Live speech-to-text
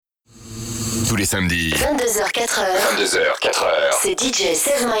Tous les samedis. 22h, 4h. C'est DJ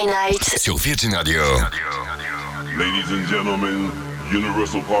Save My Night. Sur Virgin Radio. Ladies and gentlemen,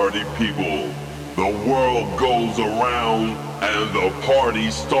 Universal Party people, the world goes around and the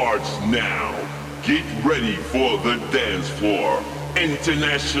party starts now. Get ready for the dance floor.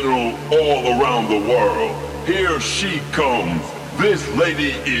 International all around the world. Here she comes. This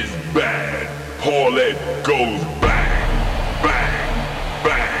lady is bad. Paulette goes bang, bang,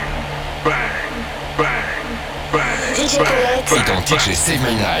 bang, bang, bang, bang. DJ Paulette. Et dans DJ Save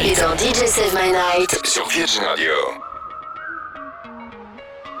My Night. Et dans DJ Save My Night. Sur Virgin Radio.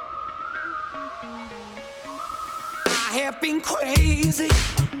 I have been crazy,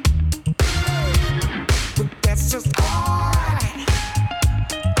 but that's just alright.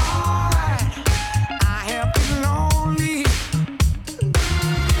 Alright. I have been lonely,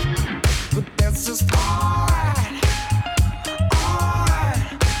 but that's just alright. Alright.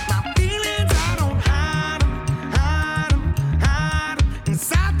 My feelings, I don't hide 'em, hide 'em, hide 'em.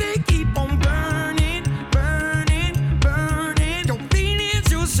 Inside they keep on burning, burning, burning. Your feelings,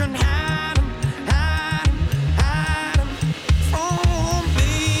 you shouldn't hide 'em, hide 'em, hide 'em from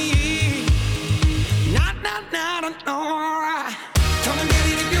me. Not, alright. Come and get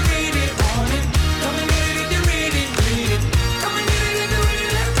it if you really want it. Come and get it if you really need it. Come and get it if you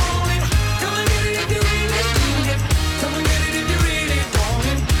really want it. Come and get it if you really need it. Come and get it if you really want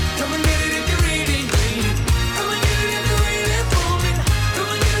it. Come and get it if you really need it. Come and get it if you really want it. Come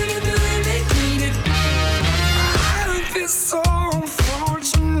and get it if you really need it. I feel so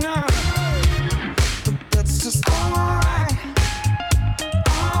unfortunate, but that's just alright.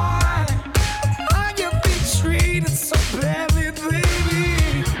 Alright. I get treated so badly,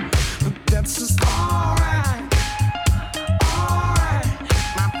 baby, but that's just alright. Alright.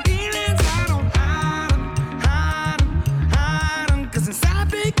 My feelings, I don't hide 'em, hide 'em, hide 'em. 'Cause inside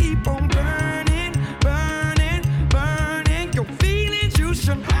they keep on burning, burning, burning. Your feelings, you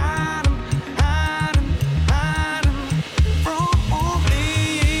should hide 'em, hide 'em, hide 'em from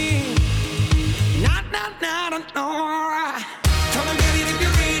me. Not, alright. Come and get it if you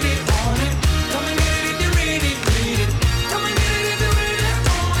really want it. Come and get it if you really need it. Come and get it if you really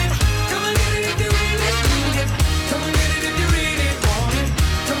want it. Come and get it if you really need it. Come and get it if you really want it.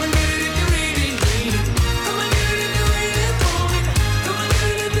 Come and get it if you really need it. Come and get it if you really want it. Come and get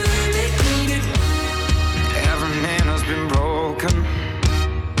it if you really need it. Every man has been broken,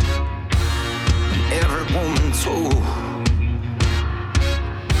 every woman too.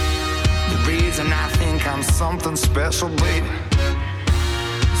 The reason I think I'm something special, baby,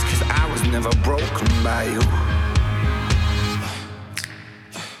 is 'cause I was never broken by you.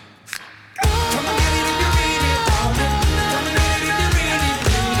 Come and get it if you really want it. Come and get it if you really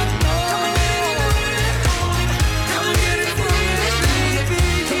need it. Come and get it if you really want it. Come and get it if you really need it.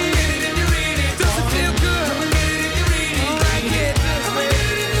 Come and get it if you really want it. Does it feel good? Come and get it if you really like it. Come and get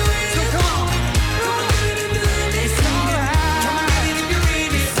it if you really so come on. Come and get it if you really it's alright. Come and get it if you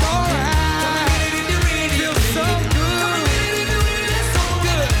really it's alright. Come and get it if you really feels so good. Come and get it if you really it's so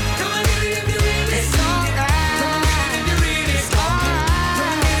good. Come and get it if you really it's alright. Come and get it if you really it's alright.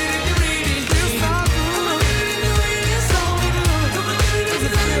 Come and get it if you really feels so good. Come and get it if you really it's so good. Come and get it if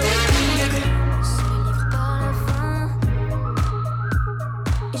you really need it. Je me livre par la fin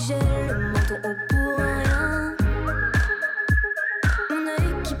et j'ai le menton haut pour rien. Mon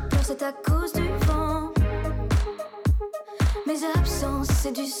œil qui pleure, c'est à cause du vent. Mes absences,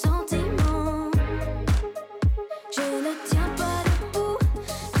 c'est du sentiment. Je ne tiens pas debout,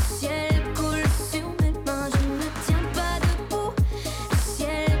 le ciel coule sur mes mains. Je ne tiens pas debout, le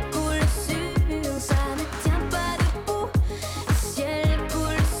ciel coule sur. Ça ne tient pas debout, le ciel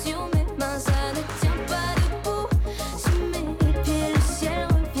coule sur mes mains. Ça ne tient pas debout, sous mes pieds le ciel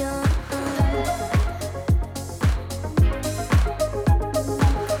revient.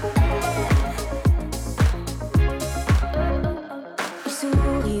 Il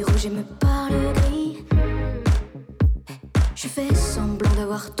sourit rouge et me parle gris. Je fais semblant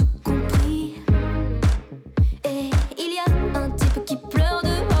d'avoir tout compris. Et il y a un type qui pleure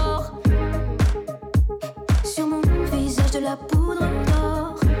dehors. Sur mon visage de la poudre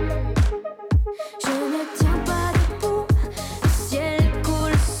d'or. Je ne tiens pas debout, le ciel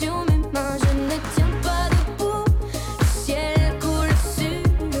coule sur mes mains. Je ne tiens pas debout, le ciel coule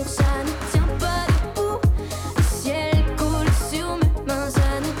sur. Ça ne tient pas debout, le ciel coule sur mes mains. Ça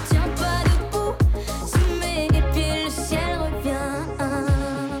ne tient pas debout, sous mes pieds le ciel revient.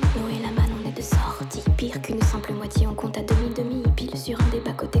 L'eau et la manne, on est de sortie. Pire qu'une simple moitié, on compte à demi-demi. Pile sur un des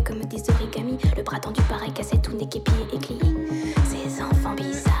bas-côtés comme des origamis. Le bras tendu pareil cassé, tout n'est qu'épié et glis. Ces enfants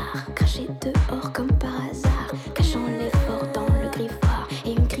bizarres, crachés dehors comme par hasard, cachant l'effort dans le griffoir.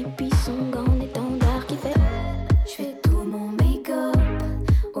 Et une creepy song en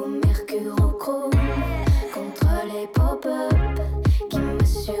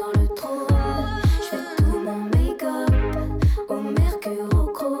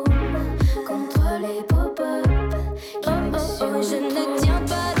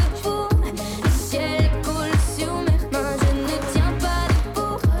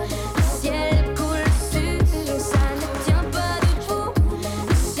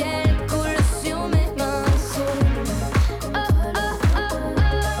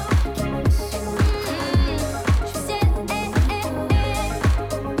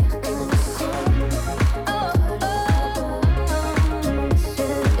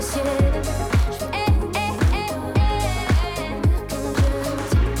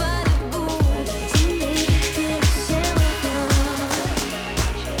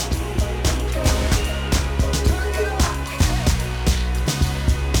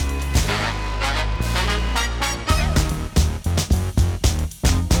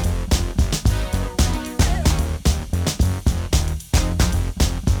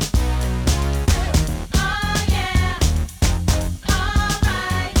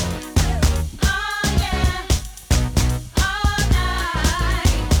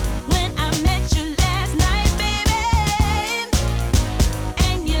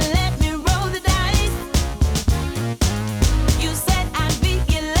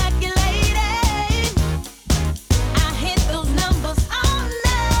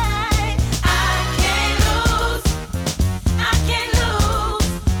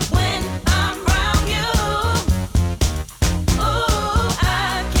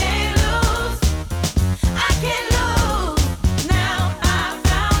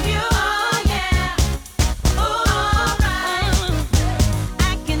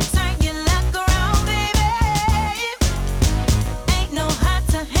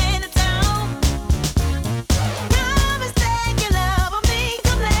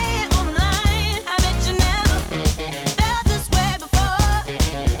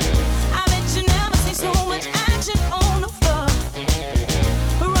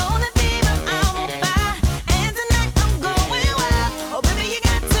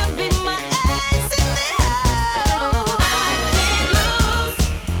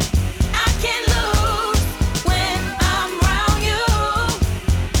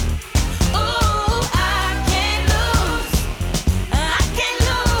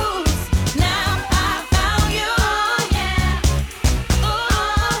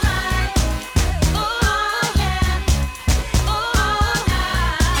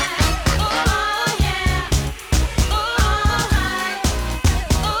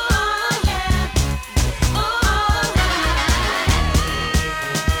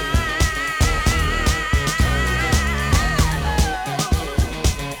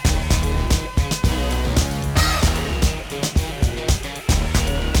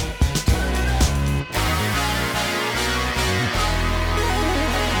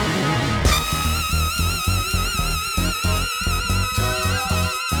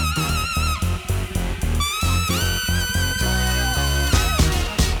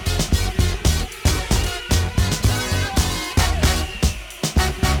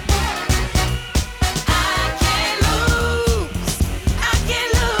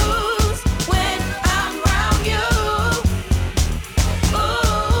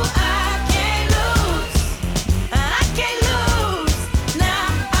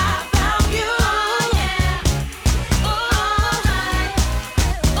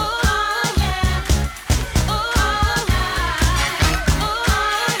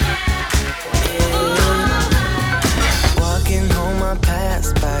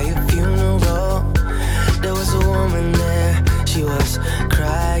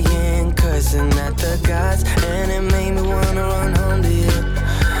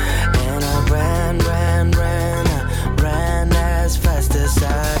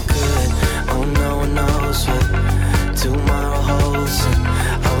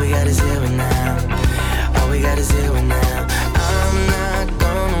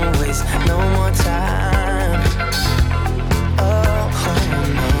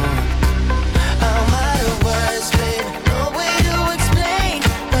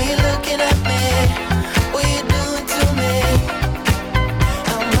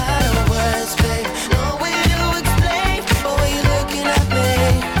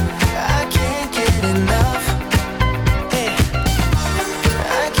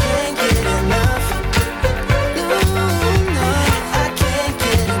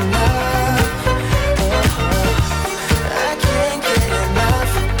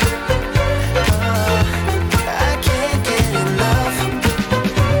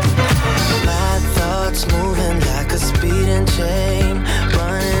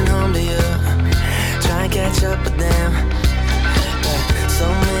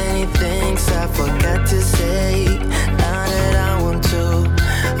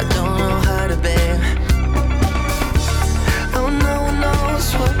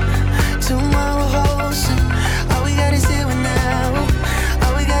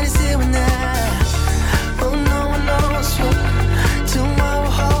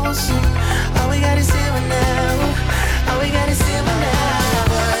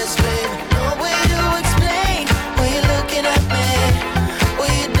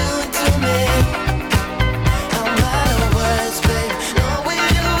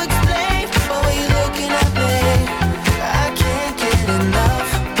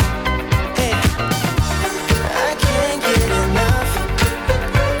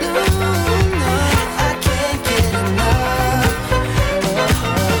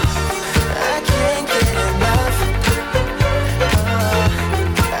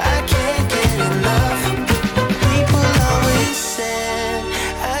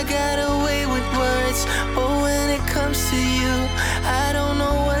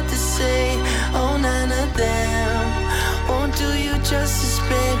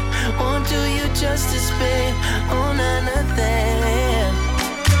just to spend on nothing.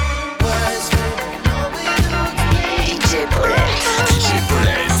 What's DJ Paulette. DJ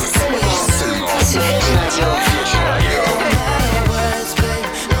Paulette. Seulement Sur Virgin Radio. Virgin Radio.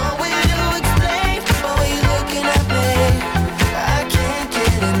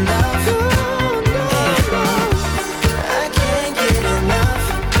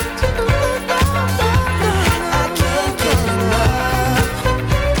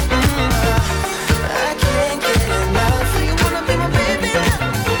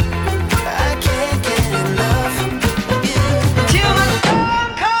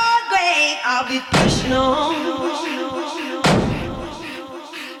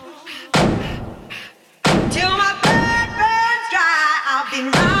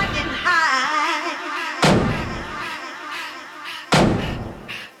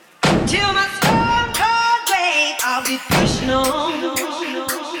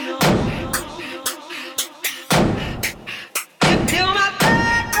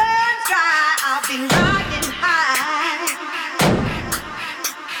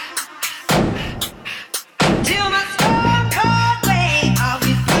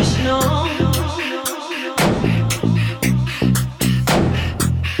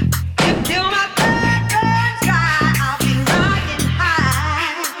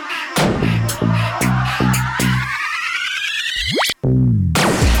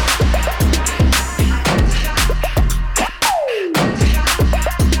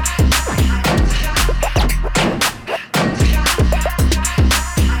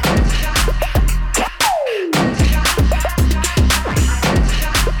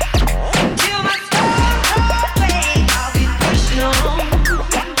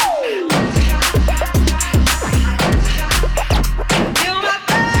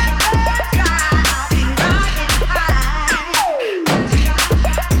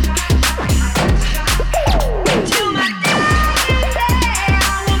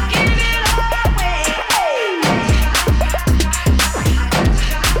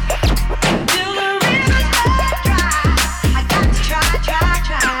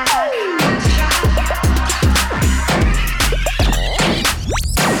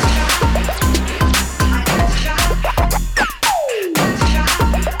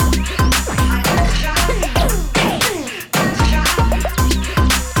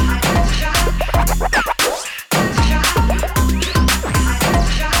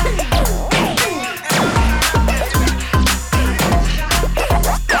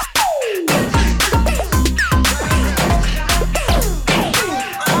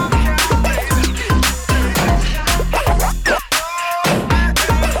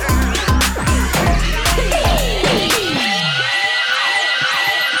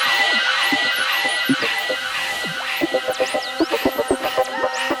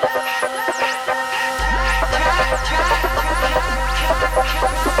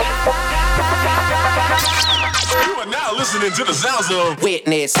 Listening to the sounds of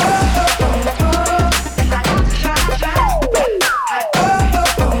Witness.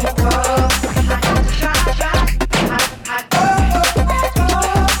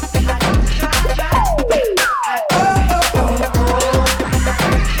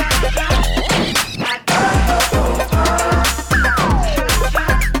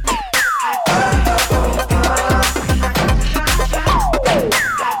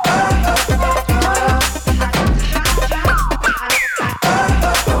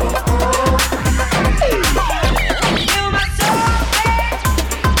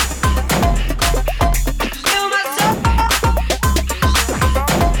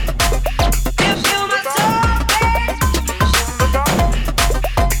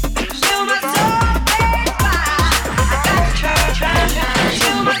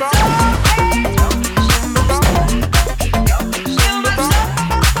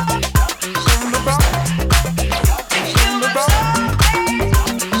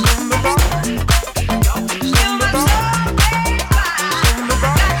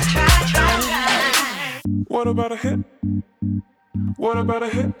 What about a hit? What about a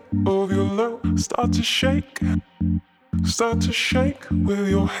hit of your love? Start to shake with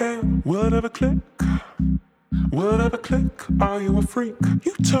your hand. Will it ever click? Will it ever click? Are you a freak?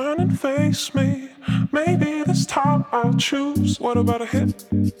 You turn and face me. Maybe this time I'll choose. What about a hit?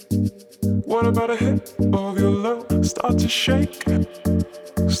 What about a hit of your love? Start to shake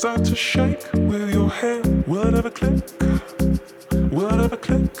with your hand. Will it ever click? Will it ever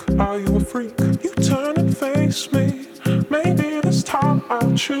click? Are you a freak? You turn and face me. Maybe this time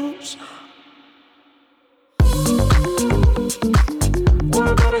I'll choose.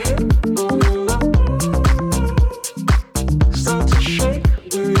 What about a hit of your love? Start to shake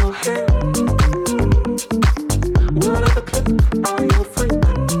with your hand.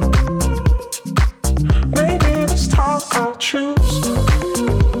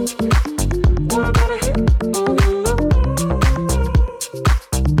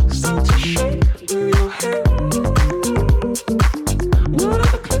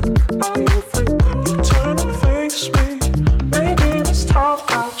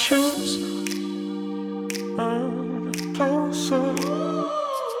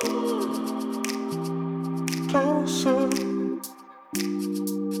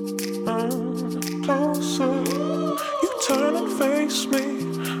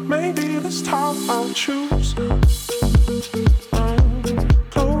 maybe this time I'll choose.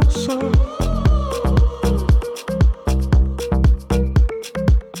 Closer.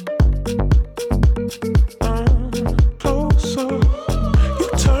 Closer. You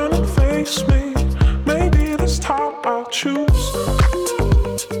turn and face me. Maybe this time I'll choose.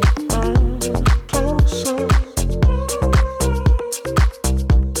 Closer.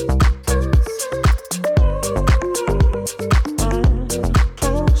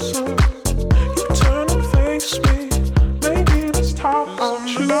 Closer. You turn and face me. Maybe this time I'll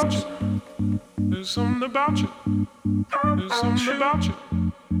choose. There's something about you. There's something about you.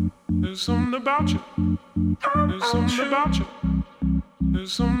 There's something about you. There's something about you.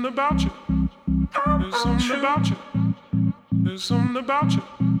 There's something about you. There's something about you. There's something about you.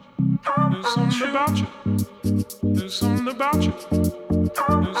 There's something about you. There's something about you.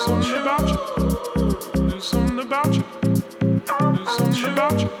 There's something about you. There's something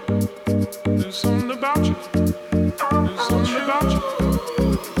about you. There's something about you. There's something about you. There's something about you.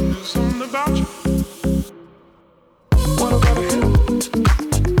 There's something about you. What about a hit?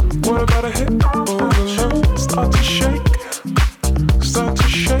 What about a hit? Oh, start to shake. Start to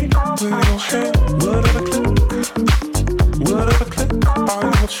shake with your hand. Whatever click. Whatever click. Are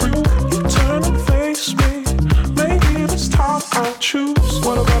you a freak? You turn and face me. Maybe this time I'll choose.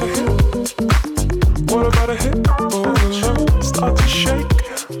 What about a hit? What about a hit? Oh, start to shake.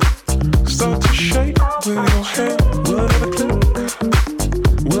 Start to shake with your hand. Whatever click.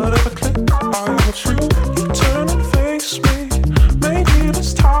 Whatever click. Are you a freak? You turn and face me. Maybe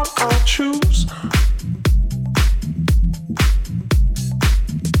this time I'll choose.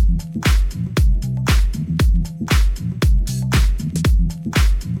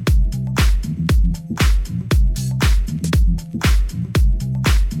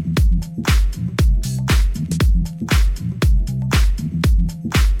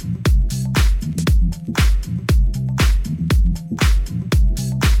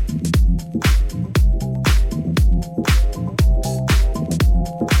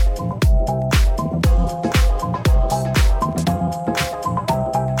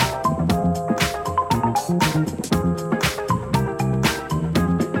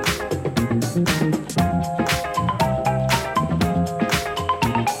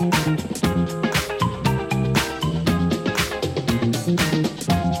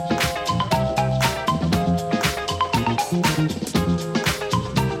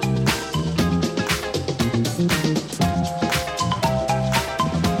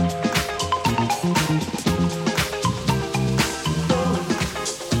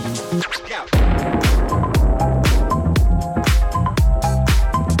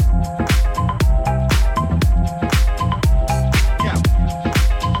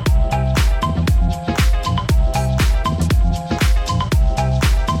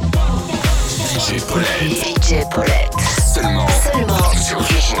 DJ Paulette. Seulement sur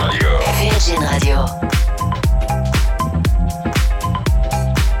Virgin Radio. Virgin Radio.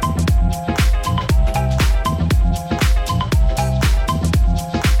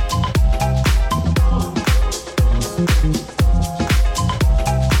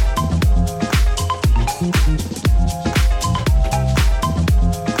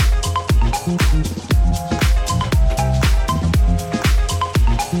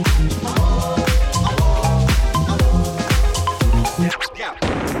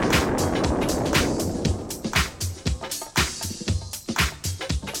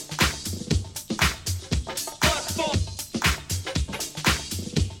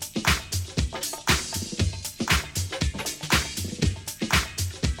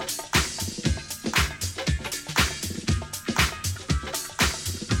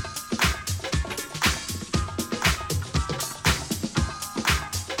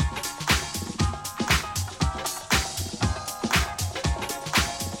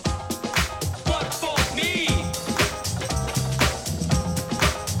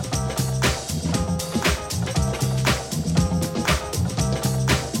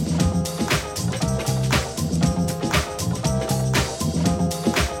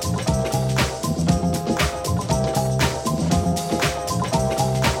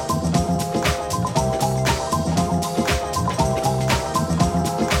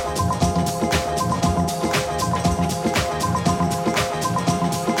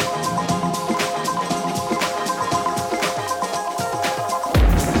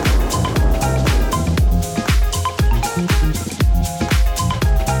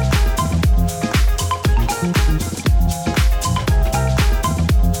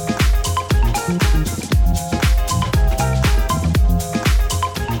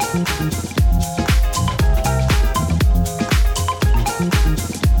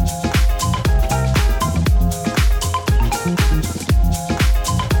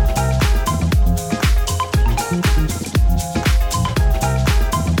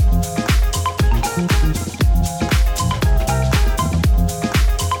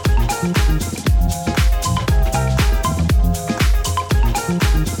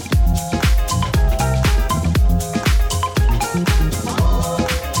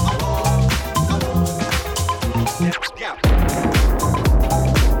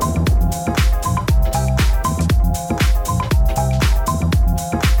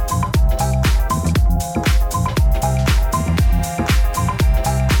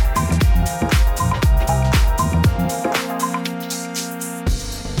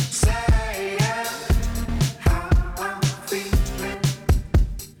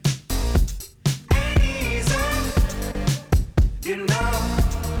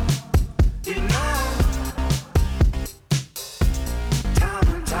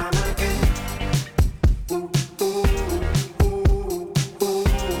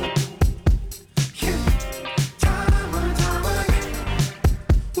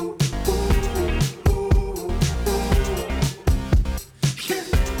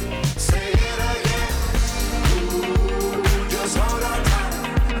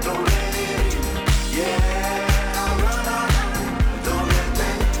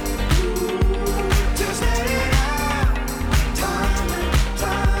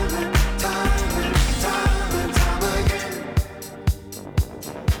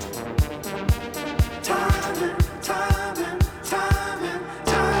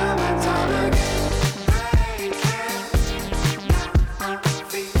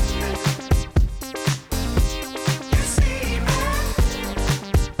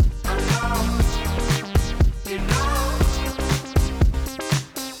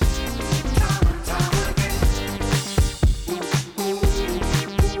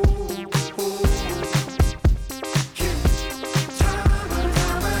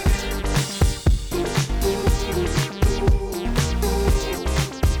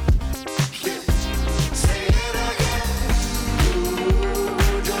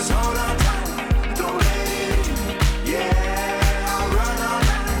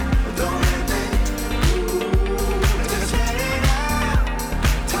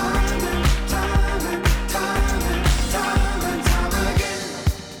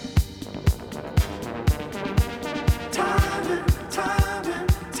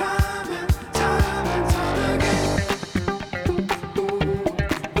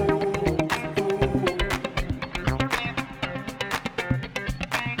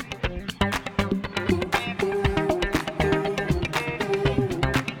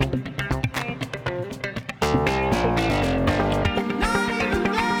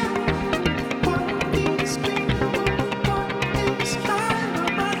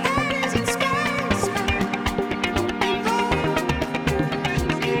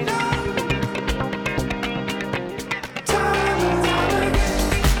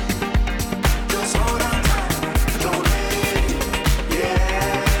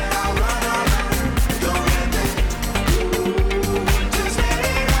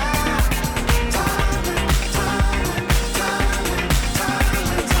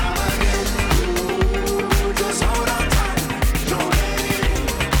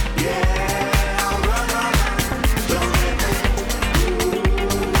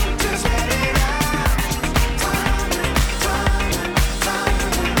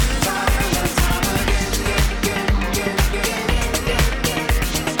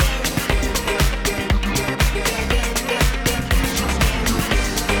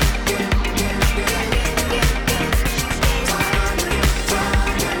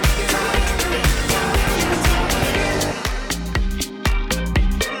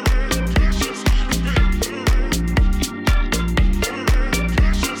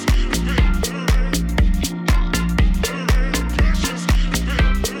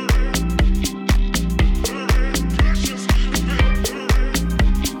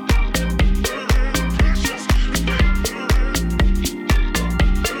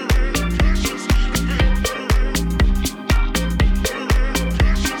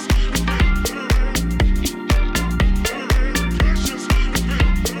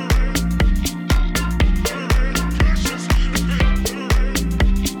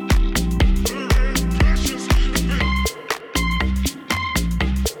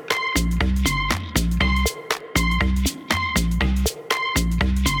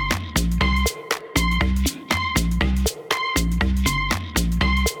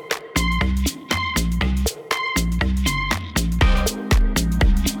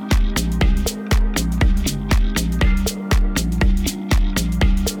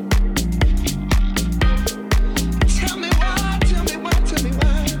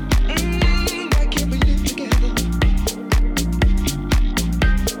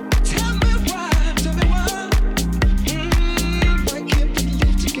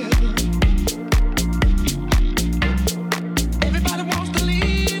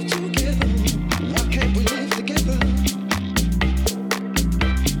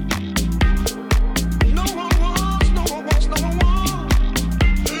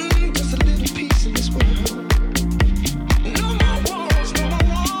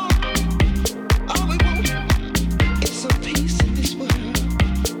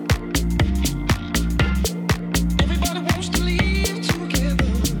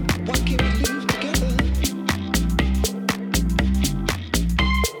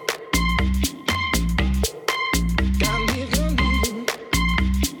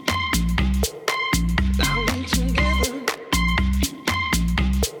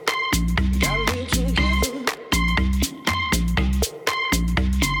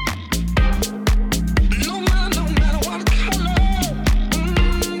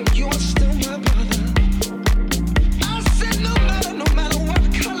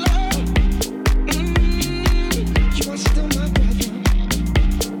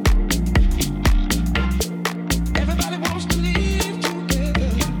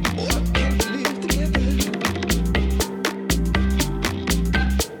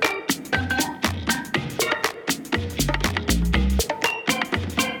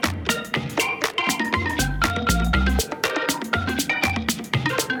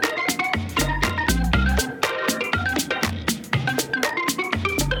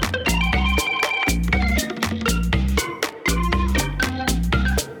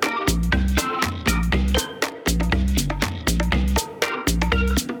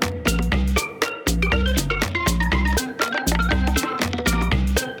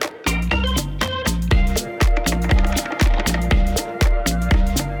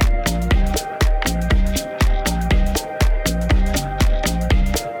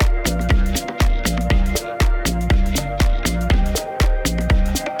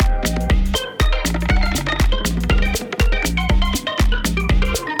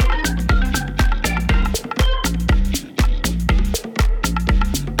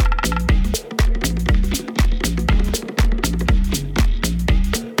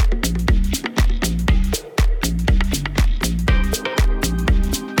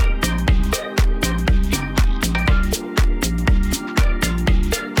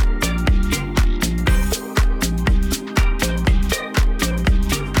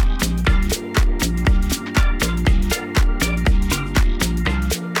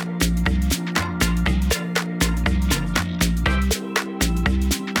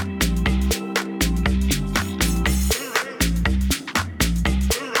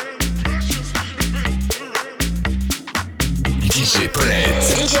 DJ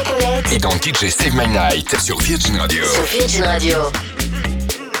Paulette. DJ Paulette. Et dans DJ Save My Night sur Virgin Radio. Sur Virgin Radio.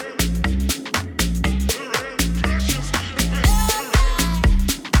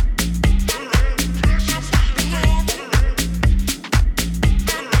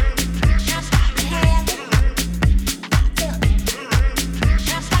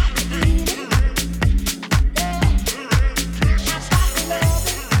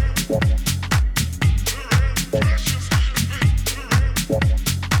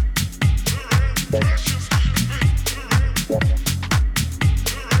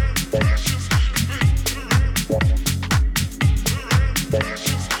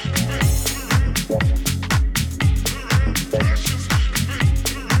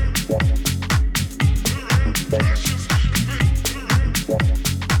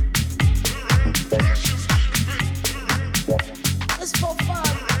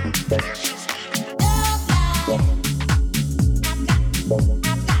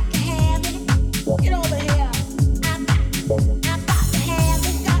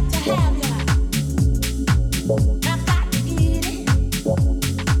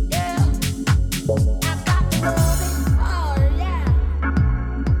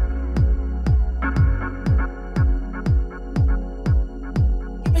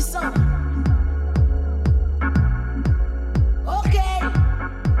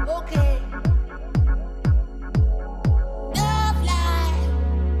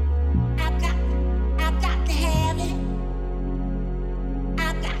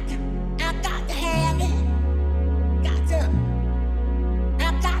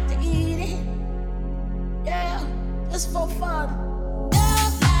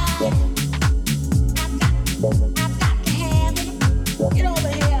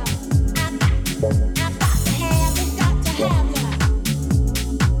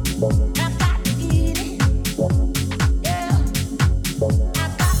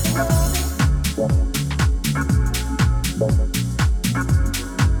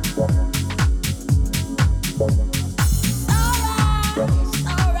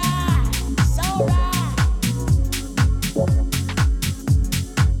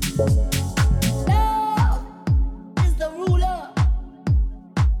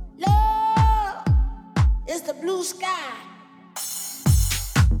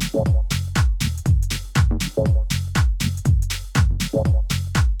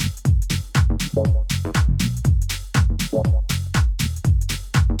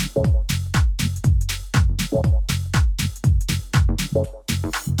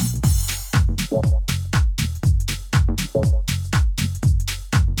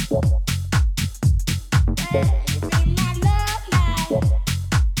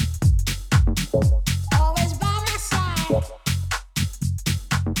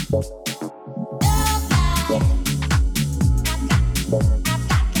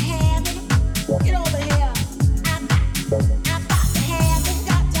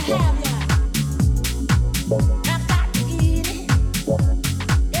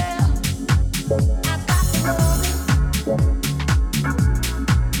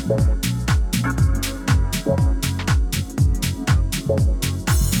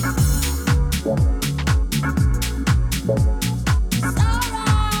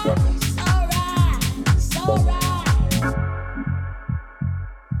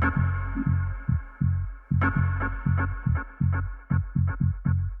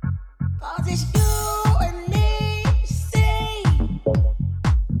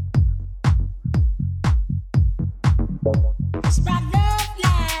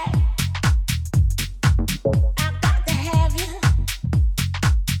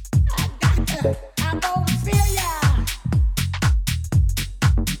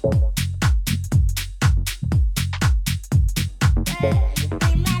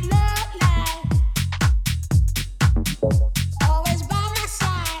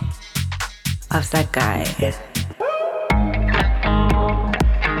 Of that guy.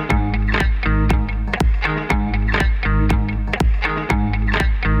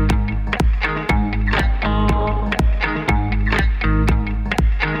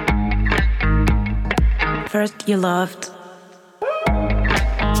 First you loved,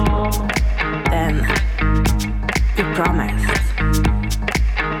 then you promised.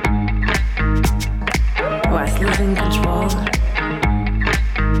 Was losing control,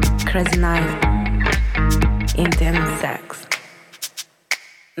 crazy night, intense sex.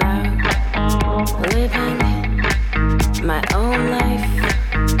 Now living my own life.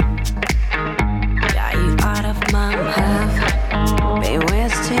 Got you out of my have been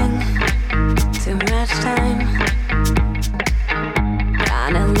wasting too much time.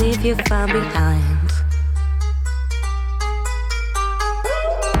 Gonna leave you far behind.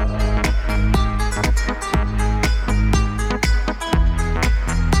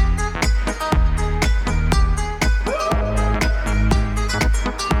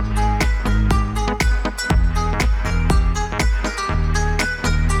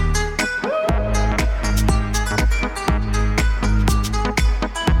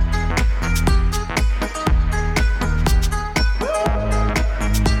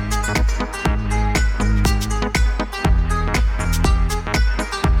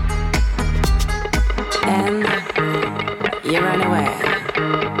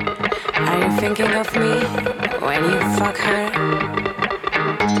 with me when you fuck her?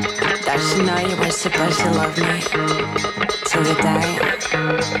 Does she know you were supposed to love me till the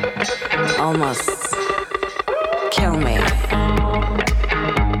day almost kill me?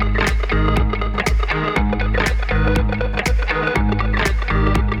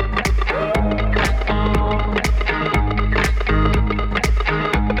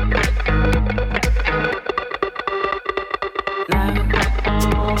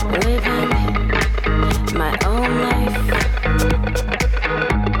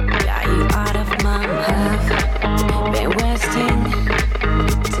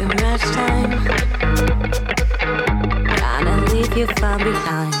 You far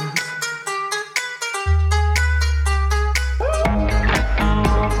behind.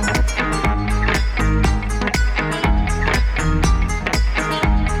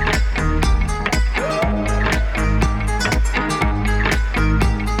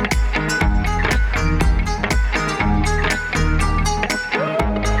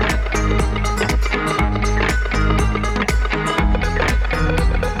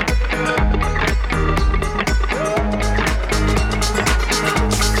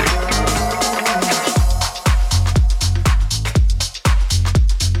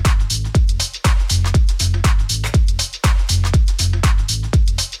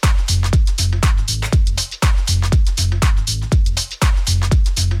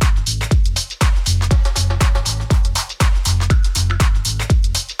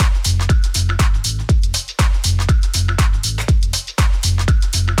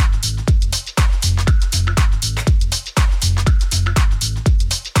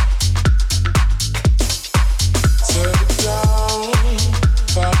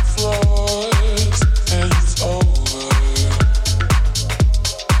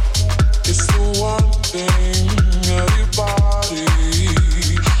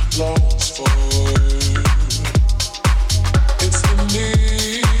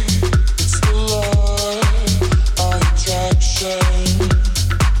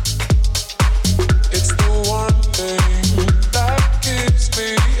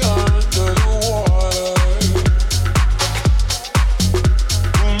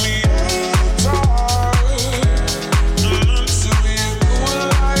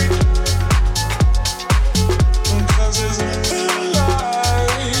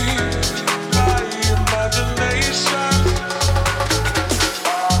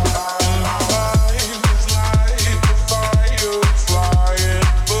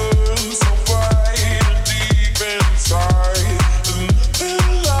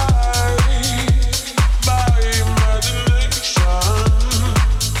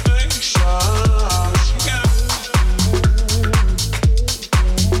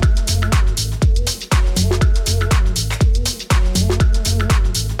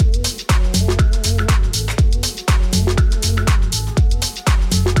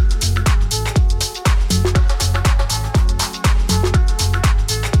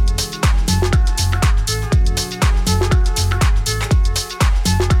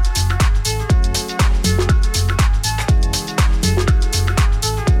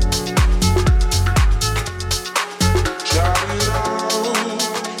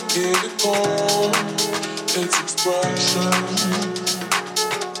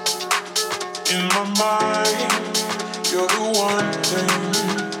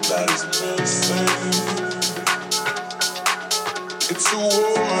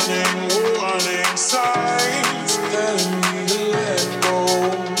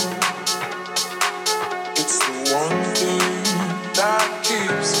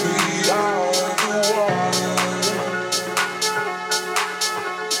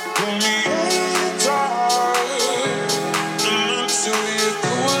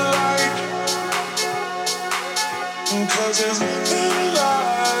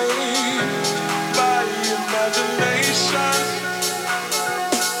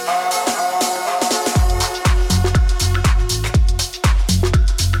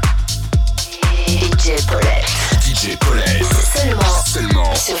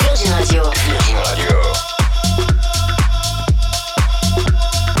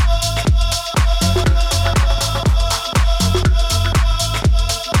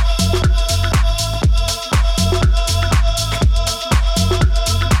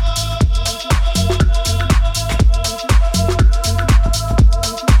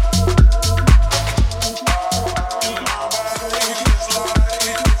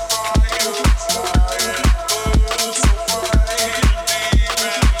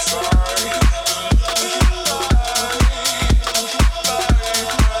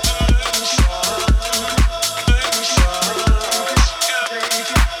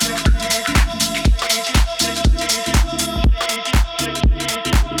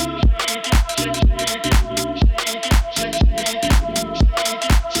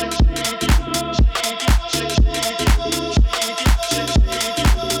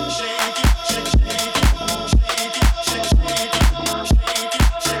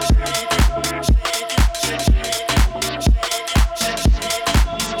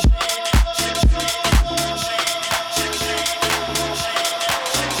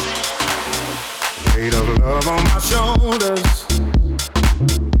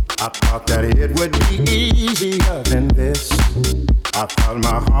 I thought that it would be easier than this. I thought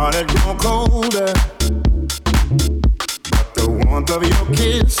my heart had grown colder, but the warmth of your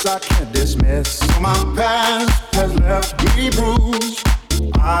kiss I can't dismiss. So my past has left me bruised.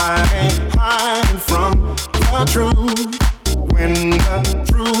 I ain't hiding from the truth. When the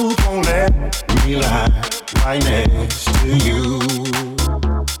truth won't let me lie right next to you.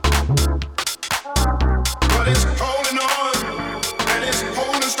 But it's holding on, and it's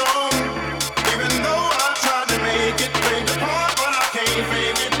holding strong. Even though I tried to make it break apart, but I can't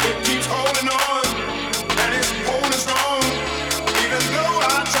fake it. It keeps holding on, and it's holding strong. Even though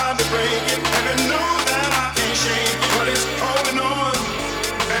I tried to break it, heaven knows that I can't shake it. But it's holding on,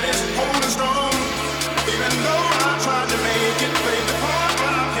 and it's holding strong. Even though I tried to make it break apart,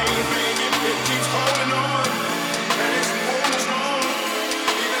 but I can't fake it. It keeps holding on, and it's holding strong.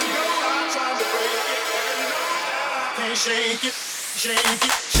 Even though I tried to break it, heaven knows that I can't shake it, shake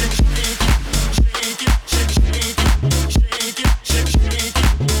it, shake it, shake it, shake it, shake it, shake it, shake it,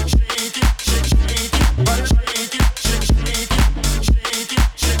 shake it, shake it, but shake it, shake it, shake it,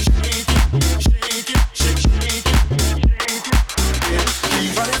 shake it, shake it, shake it. It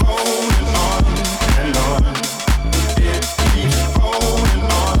keeps holding on and on. It keeps holding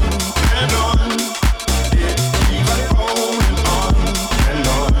on and on. It keeps holding on and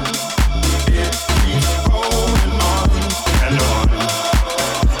on. It keeps holding on and on.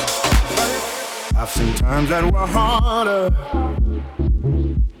 I've seen times that were harder.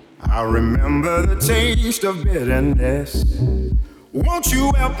 I remember the taste of bitterness. Won't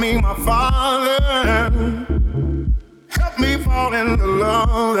you help me, my Father? Help me fall in the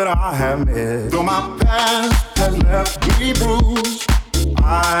love that I have missed. Though my past has left me bruised,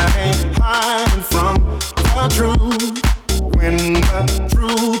 I ain't hiding from the truth. When the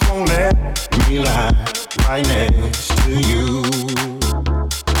truth won't let me lie right next to you.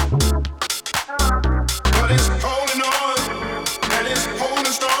 But it's holding on, and it's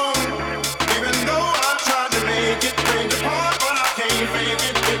holding strong. Even though I tried to make it break apart, but I can't fake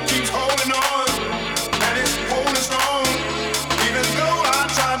it. It keeps holding on, and it's holding strong. Even though I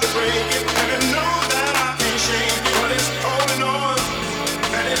tried to break it, heaven knows that I can't shake it. But it's holding on,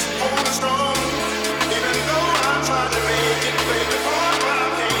 and it's holding strong. Even though I tried to make it break apart, but I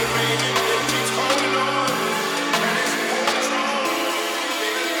can't fake it. It keeps holding on, and it's holding strong.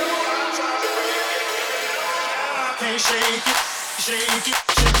 Even though I tried to break it, I can't shake it, shake it,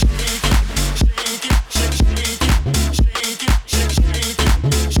 shake it, shake it, shake it, shake it, shake it, shake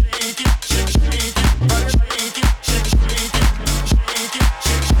it, shake it, shake it, but shake it, shake it, shake it, shake it,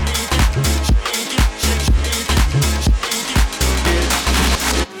 shake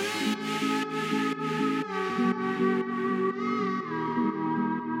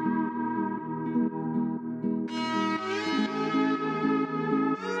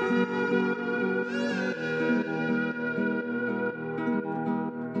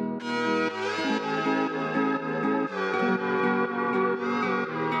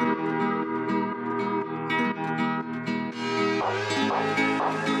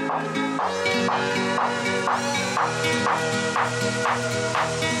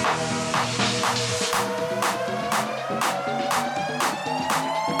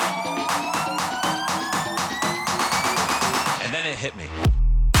And then it hit me.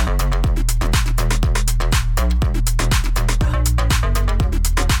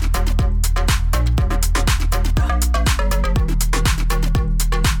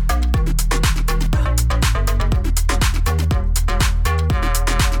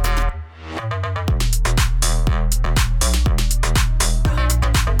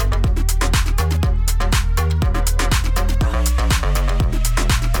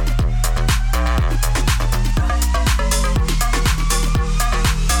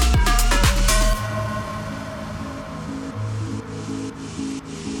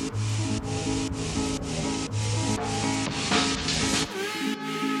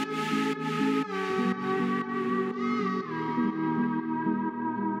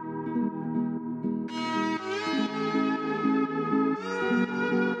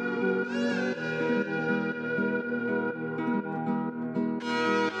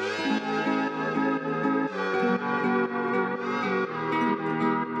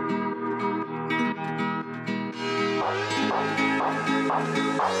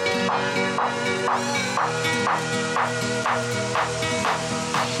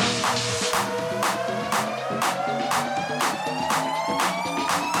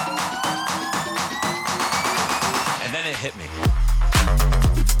 And then it hit me.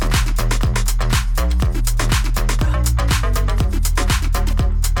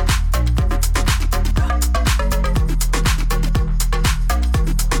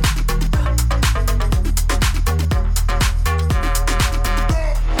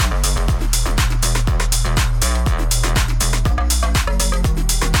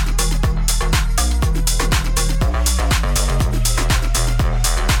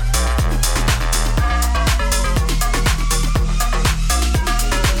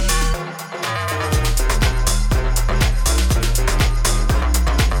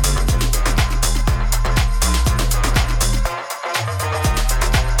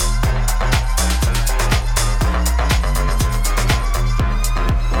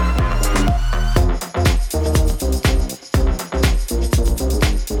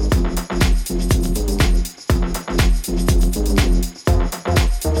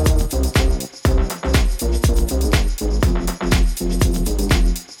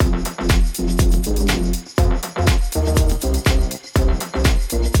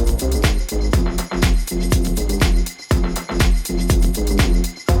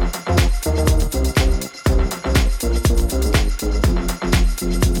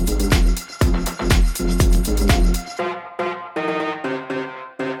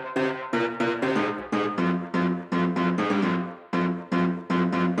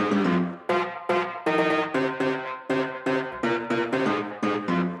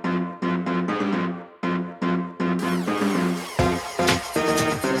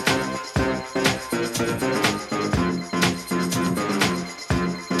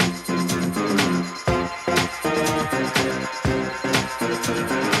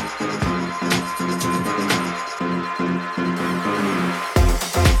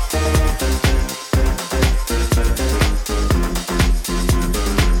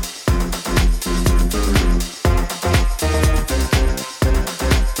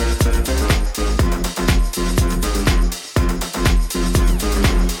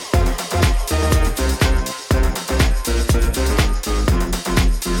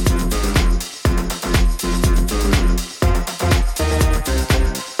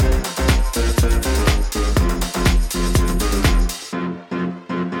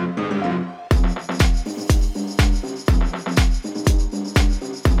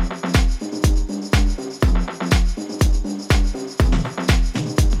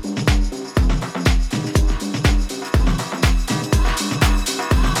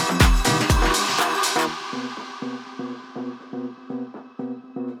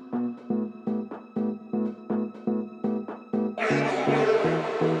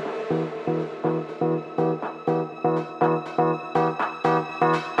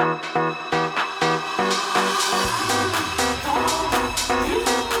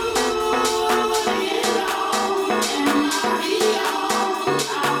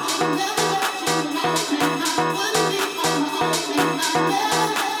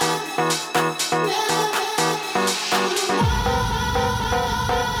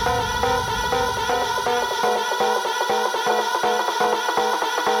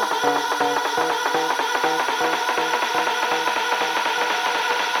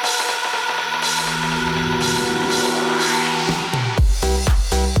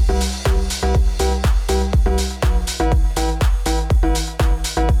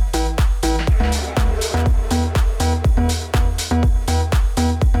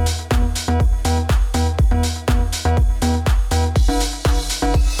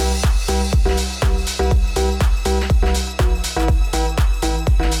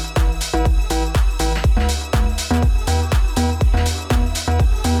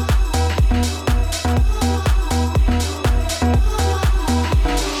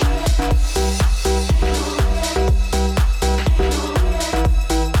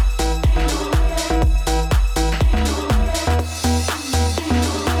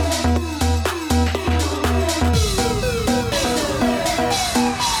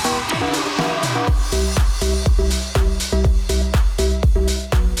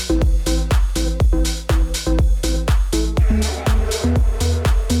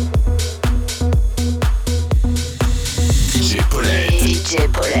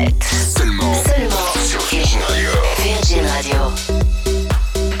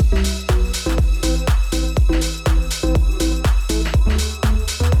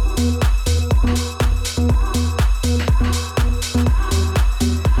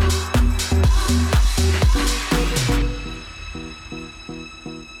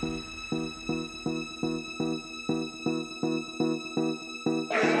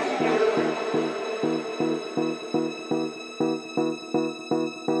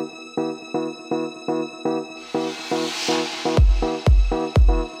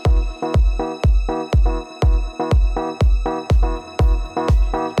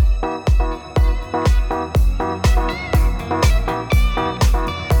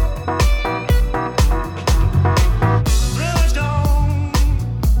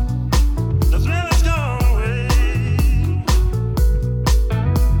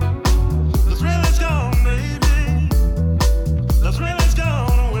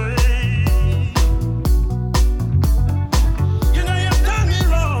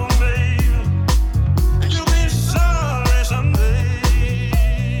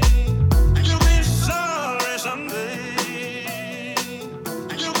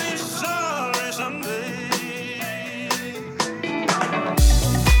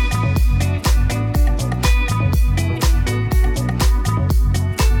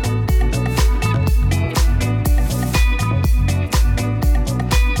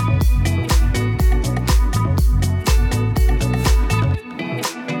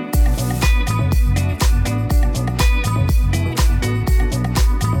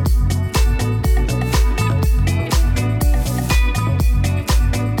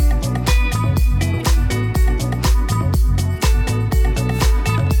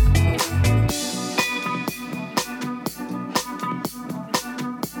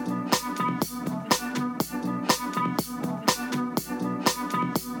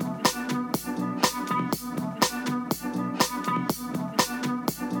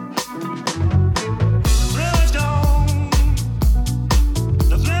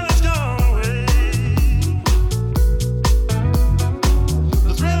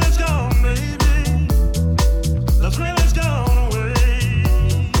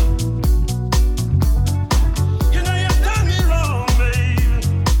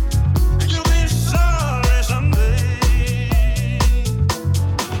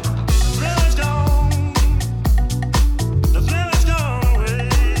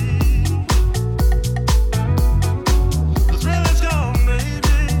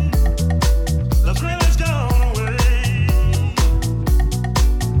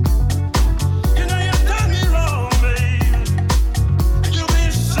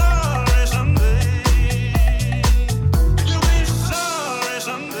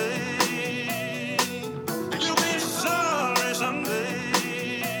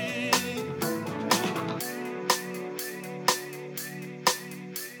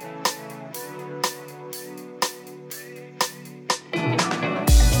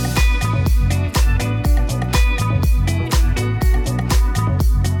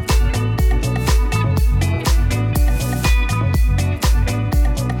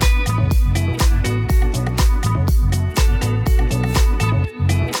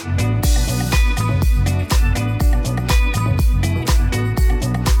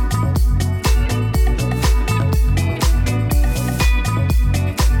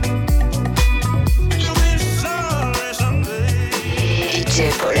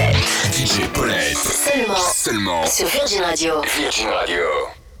 sur Virgin Radio. Virgin Radio.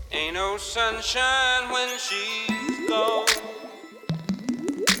 Ain't no sunshine when she's gone.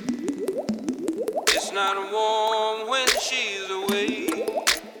 It's not warm when she's away.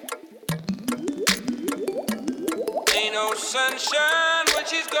 Ain't no sunshine when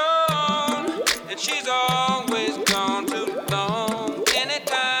she's gone, and she's always gone too long.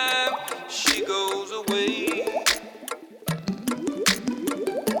 Anytime she goes away,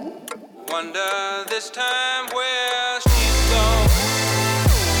 wonder this time where she's gone.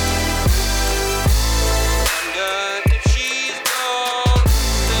 Wonder if she's gone to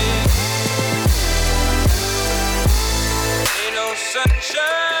stay. Ain't no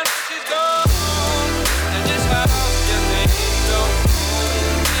sunshine when she's gone, and this house just ain't no home.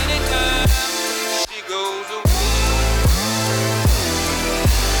 Anytime she goes away.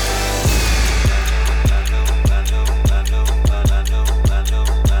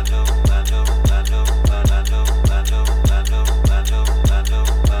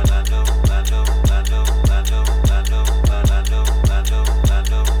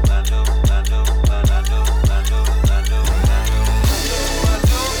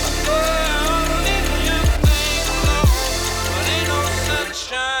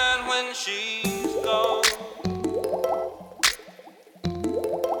 She's gone.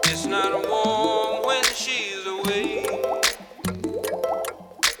 It's not warm when she's away.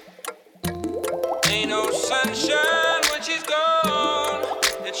 Ain't no sunshine when she's gone,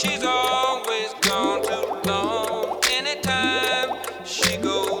 and she's always gone too long. Anytime she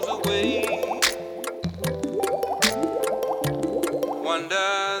goes away,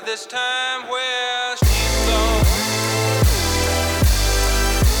 wonder this time where she's gone.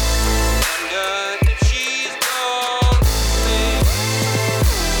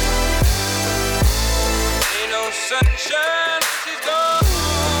 Sunshine, she's gone,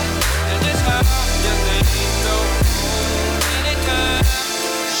 and this house just ain't no home. Anytime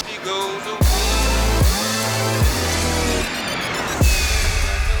she goes away.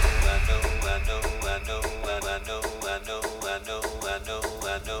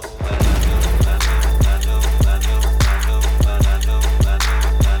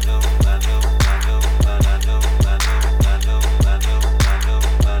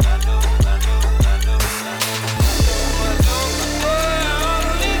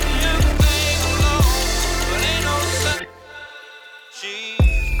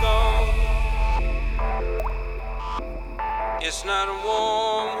 It's not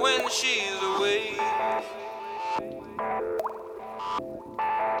warm when she's away.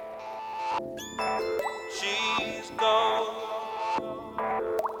 She's gone.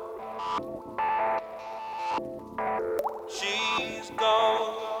 She's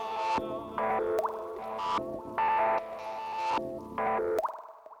gone.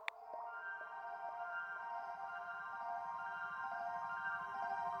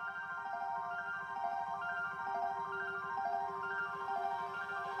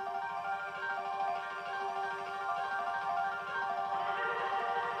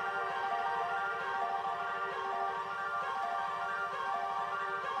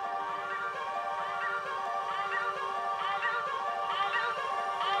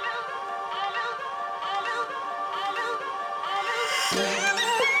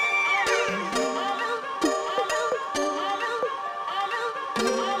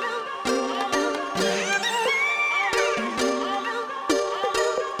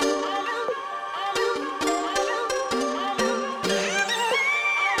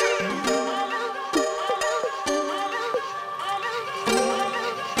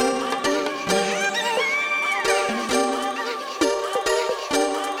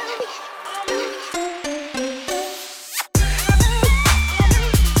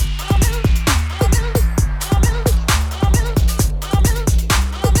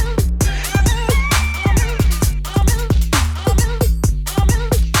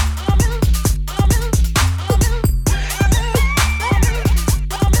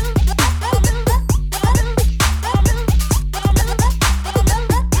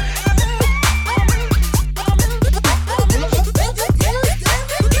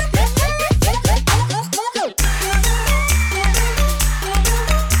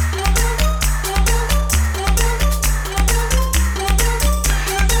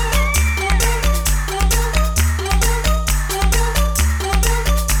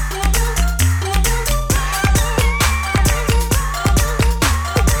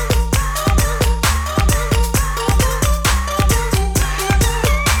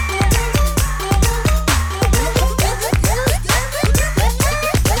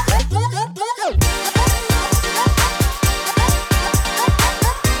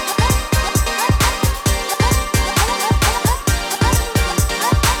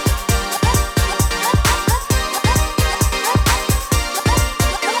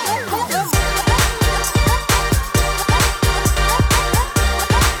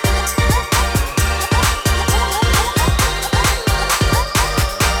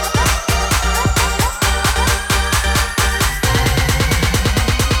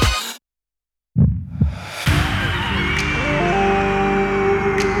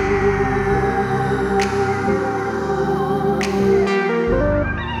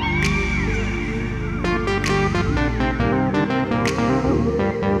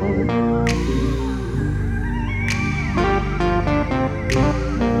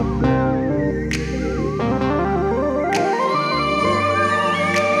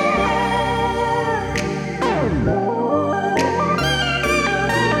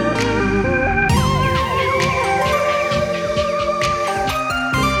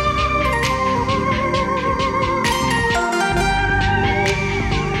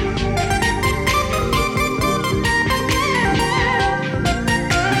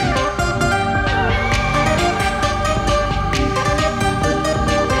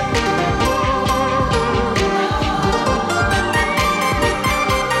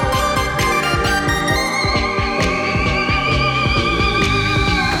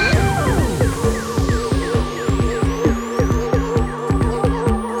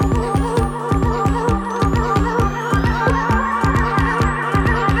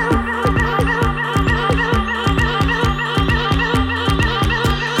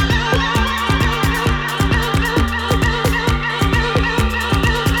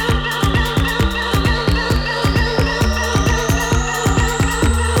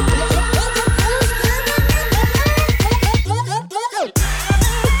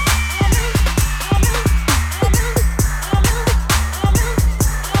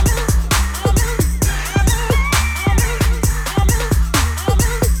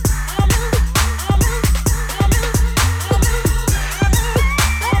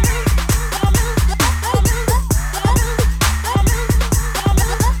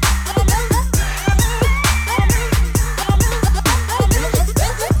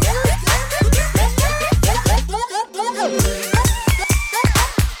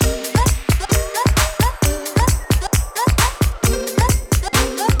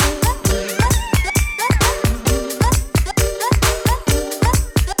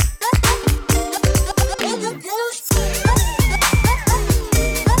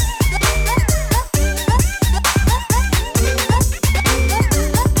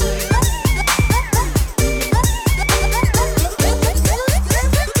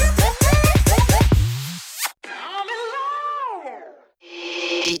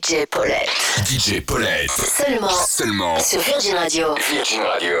 DJ Paulette. DJ Paulette. Seulement sur Virgin Radio. Virgin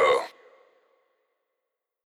Radio.